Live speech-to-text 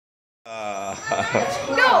No!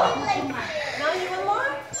 Not even more?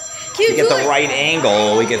 To get the right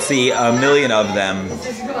angle, we could see a million of them. I know,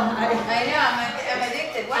 I'm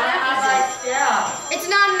addicted. What happens? Yeah. It's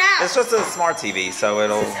not an app. It's just a smart TV, so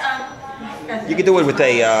it'll... You can do it with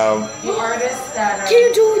a... The artists that are... Can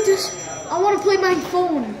you do it with this? I want to play my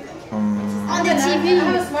phone. On the TV. I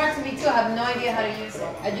have a smart TV too. I have no idea how to use it.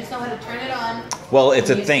 I just know how to turn it on. Well, it's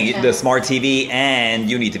a thing. The smart TV and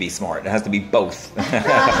you need to be smart. It has to be both.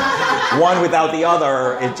 One without the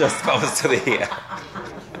other, it just goes to the...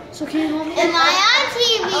 So can you help me? Am I on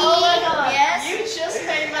TV? Oh my God. Yes. You just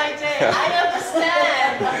made my day. I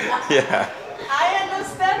understand. Yeah. I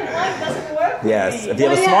understand why it doesn't work. Yes. If you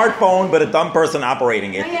have a smartphone but a dumb person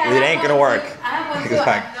operating it, it ain't going to work. I have one too.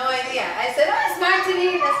 I have no idea. I said, oh, smart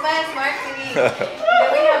TV. That's my smart TV. But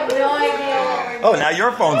we have no idea what we're doing. Oh, now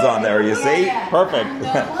your phone's on there, you see? Perfect.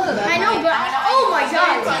 I know, but oh my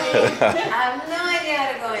God. I have no idea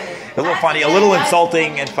how to go in it. A little funny, a little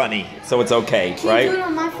insulting and funny, so it's okay, right? Can you do it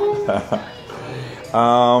on my phone?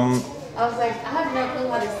 I was like, I have no clue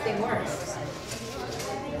how this thing works.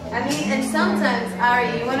 I mean, and sometimes,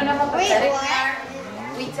 Ari, you want to know how pathetic we are?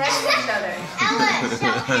 We text each other. Ella,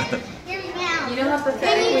 show him. Hear me out. You know how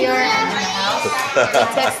pathetic we are in my house? We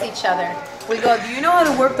text each other. We go, do you know how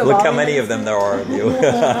to work the Look how volume? many of them there are of you.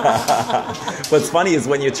 What's funny is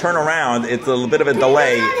when you turn around, it's a little bit of a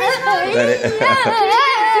delay.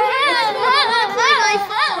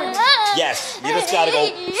 Yes, you just gotta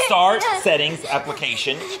go Start, Settings,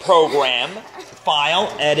 Application, Program,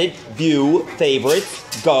 File, Edit, View, Favorites,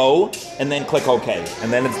 Go, and then click OK.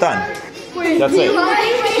 And then it's done. That's it.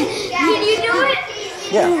 Can you do it?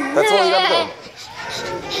 Yeah, that's all you gotta do.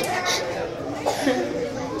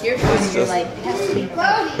 Your food, you're like, it has to be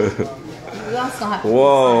perfect. We also have to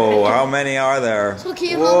Whoa, how many are there? So can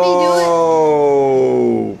you help me do it?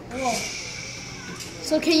 Whoa.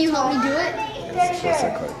 So can you help me do it? Of course I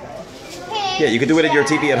could. Yeah, you could do it at your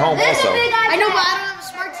TV at home also. I know, but I don't have a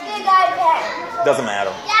smart TV. Doesn't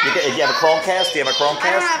matter. You have a Chromecast? Do you have a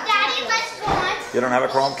Chromecast? Daddy, let's go on. You don't have a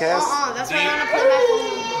Chromecast? That's why I want to play my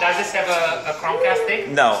phone. Does this have a Chromecast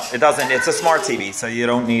thing? No, it doesn't. It's a smart TV, so you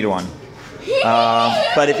don't need one.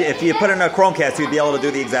 But if you put in a Chromecast, you'd be able to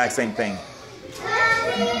do the exact same thing.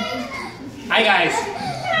 Hi guys.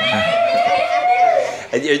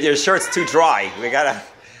 Your shirt's too dry. We gotta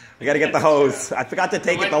get the hose. I forgot to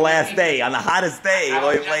take it the last day on the hottest day.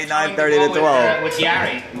 We played 9:30 to 12. With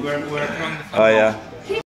Yari, we're throwing the Oh yeah.